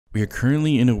We are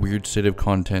currently in a weird state of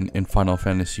content in Final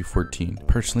Fantasy XIV.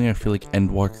 Personally, I feel like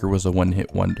Endwalker was a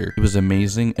one-hit wonder. It was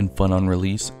amazing and fun on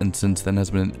release, and since then has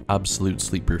been an absolute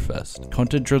sleeper fest.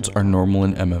 Content droughts are normal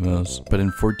in MMOs, but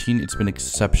in 14 it's been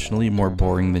exceptionally more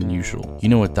boring than usual. You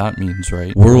know what that means,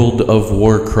 right? World of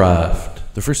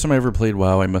Warcraft. The first time I ever played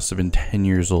WoW, I must have been 10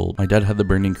 years old. My dad had the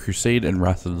Burning Crusade and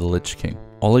Wrath of the Lich King.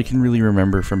 All I can really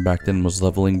remember from back then was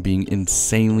leveling being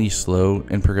insanely slow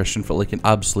and progression felt like an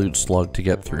absolute slog to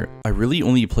get through. I really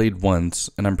only played once,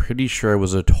 and I'm pretty sure I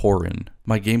was a Tauren.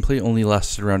 My gameplay only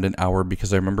lasted around an hour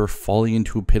because I remember falling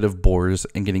into a pit of boars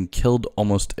and getting killed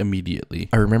almost immediately.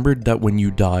 I remembered that when you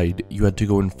died, you had to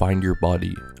go and find your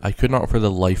body. I could not for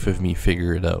the life of me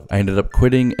figure it out. I ended up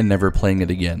quitting and never playing it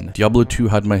again. Diablo 2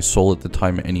 had my soul at the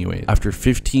time anyway. After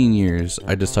 15 years,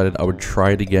 I decided I would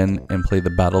try it again and play the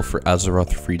Battle for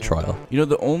Azeroth free trial. You know,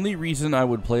 the only reason I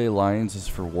would play Alliance is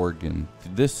for Worgen.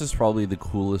 This is probably the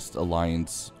coolest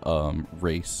Alliance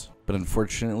race. But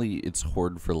unfortunately, it's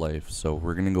Horde for life, so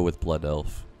we're gonna go with Blood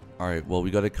Elf. Alright, well,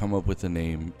 we gotta come up with a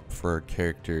name for our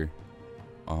character.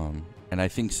 And I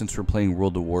think since we're playing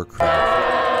World of Warcraft...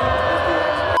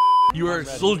 You are a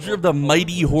soldier of the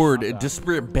mighty Horde, a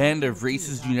disparate band of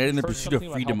races united in the pursuit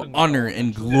of freedom, honor,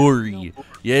 and glory.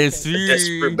 Yes, sir! A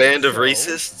desperate band of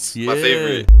racists? Yeah. My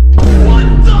favorite.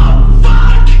 What the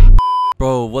fuck?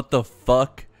 Bro, what the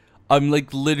fuck? I'm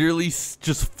like literally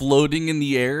just floating in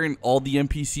the air and all the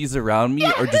NPCs around me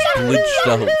are just glitched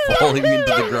out, falling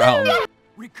into the ground.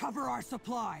 Recover our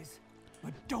supplies,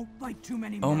 but don't fight too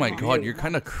many. Oh my god, you're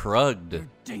kind of crugged.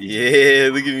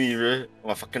 Yeah, look at me, bro. I'm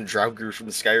a fucking Draugr from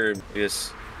Skyrim.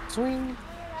 Yes. Swing.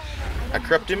 I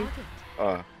corrupt him.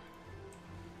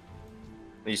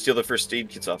 You steal the first aid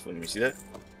kits off of him. You see that?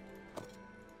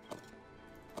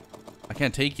 I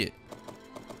can't take it.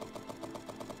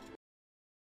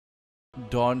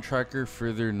 Dawn Tracker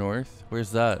further north?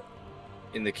 Where's that?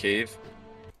 In the cave.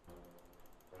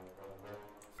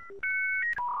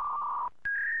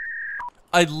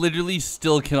 I literally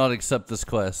still cannot accept this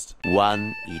quest.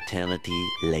 One eternity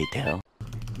later.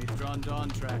 Withdrawn Dawn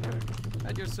Tracker.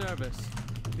 At your service.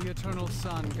 The Eternal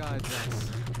Sun guides us.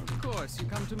 Of course, you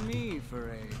come to me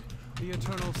for aid. The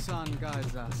Eternal Sun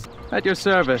guides us. At your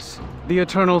service. The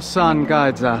Eternal Sun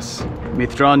guides us.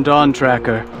 Withdrawn Dawn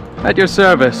Tracker. At your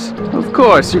service. Of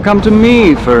course, you come to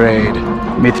me for aid.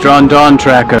 Withdrawn Dawn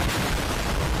Tracker.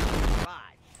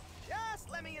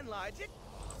 Just let me enlarge it.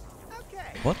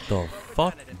 Okay. What the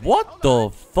fuck? What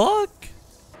the fuck?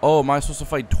 Oh, am I supposed to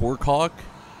fight Torcock?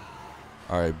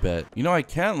 Alright, bet. You know, I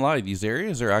can't lie. These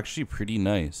areas are actually pretty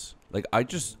nice. Like, I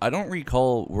don't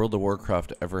recall World of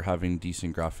Warcraft ever having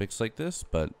decent graphics like this,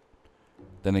 but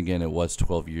then again, it was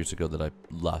 12 years ago that I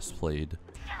last played.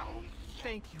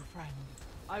 Thank you, friend.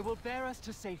 I will bear us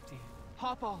to safety.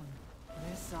 Hop on.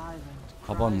 This island.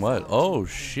 Hop on what? Oh,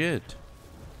 shit.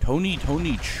 Tony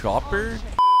Chopper?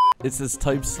 It says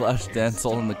type / dance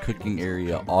all in the cooking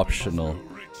area, optional.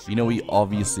 You know, we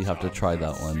obviously have to try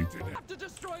that one. Have to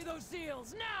destroy those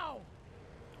seals now.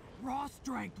 Raw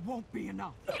strength won't be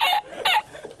enough.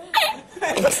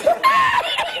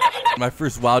 My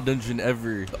first WoW dungeon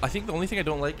ever. I think the only thing I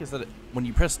don't like is that when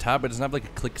you press tab, it doesn't have like a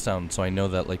click sound, so I know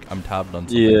that like I'm tabbed on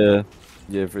something.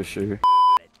 Yeah, for sure.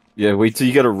 Yeah, wait till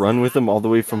you gotta run with him all the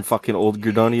way from fucking old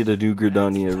Gridania to new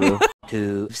Gridania, bro.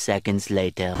 2 seconds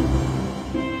later.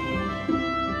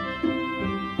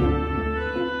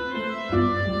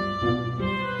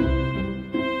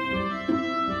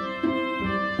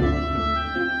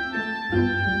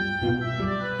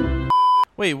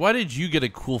 Wait, why did you get a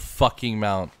cool fucking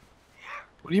mount?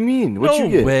 What do you mean? What'd No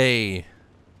you get? way.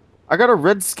 I got a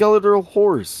red skeletal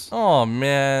horse. Oh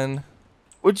man.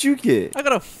 What'd you get? I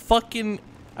got a fucking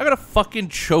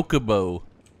chocobo.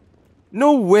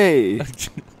 No way.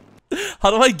 How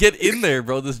do I get in there,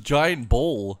 bro? This giant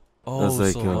bowl. Oh,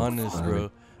 That's like, Sylvanas, bro.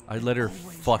 I let her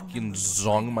fucking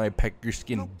zong my pecker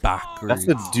skin backwards.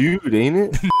 That's a dude, ain't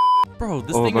it? Bro,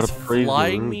 this Oh, thing about is to praise the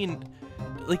flying roof. me and,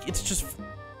 like, it's just...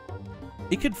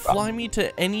 It could fly me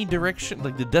to any direction,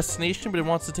 like the destination, but it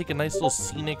wants to take a nice little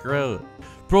scenic route.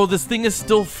 Bro, this thing is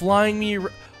still flying me.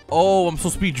 Oh, I'm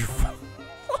supposed to be.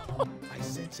 I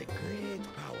sense a great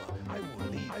power. I will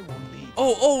lead.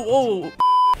 Oh.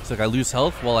 It's like I lose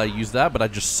health while I use that, but I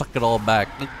just suck it all back.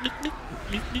 Look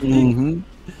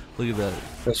at that.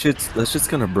 That shit's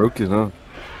kind of broken, huh?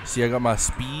 See, I got my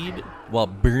speed while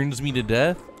it burns me to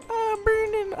death. I'm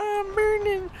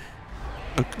burning.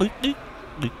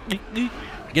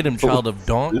 Get him, child of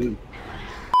Donk.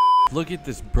 Look at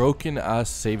this broken ass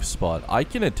save spot. I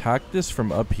can attack this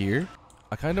from up here.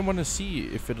 I kind of want to see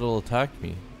if it'll attack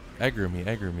me. Aggro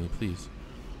me, please.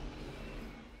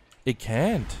 It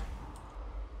can't.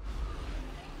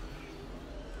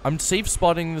 I'm safe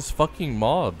spotting this fucking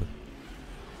mob.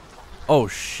 Oh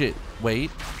shit,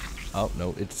 wait. Oh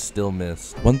no, it's still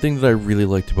missed. One thing that I really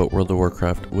liked about World of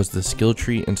Warcraft was the skill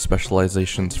tree and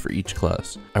specializations for each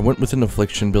class. I went with an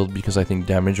affliction build because I think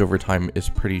damage over time is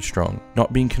pretty strong.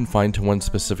 Not being confined to one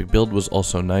specific build was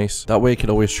also nice. That way I could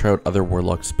always try out other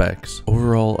warlock specs.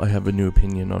 Overall, I have a new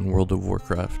opinion on World of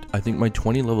Warcraft. I think my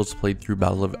 20 levels played through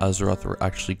Battle of Azeroth were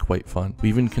actually quite fun. We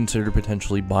even considered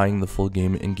potentially buying the full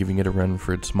game and giving it a run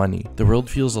for its money. The world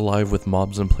feels alive with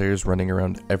mobs and players running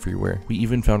around everywhere. We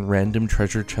even found random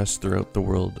treasure chests throughout the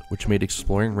world, which made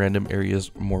exploring random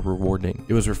areas more rewarding.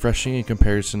 It was refreshing in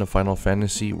comparison to Final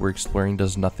Fantasy, where exploring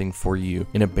does nothing for you,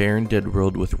 in a barren dead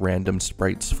world with random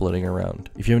sprites floating around.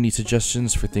 If you have any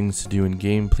suggestions for things to do in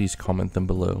game, please comment them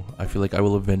below. I feel like I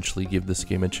will eventually give this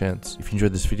game a chance. If you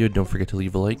enjoyed this video, don't forget to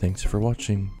leave a like. Thanks for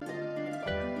watching.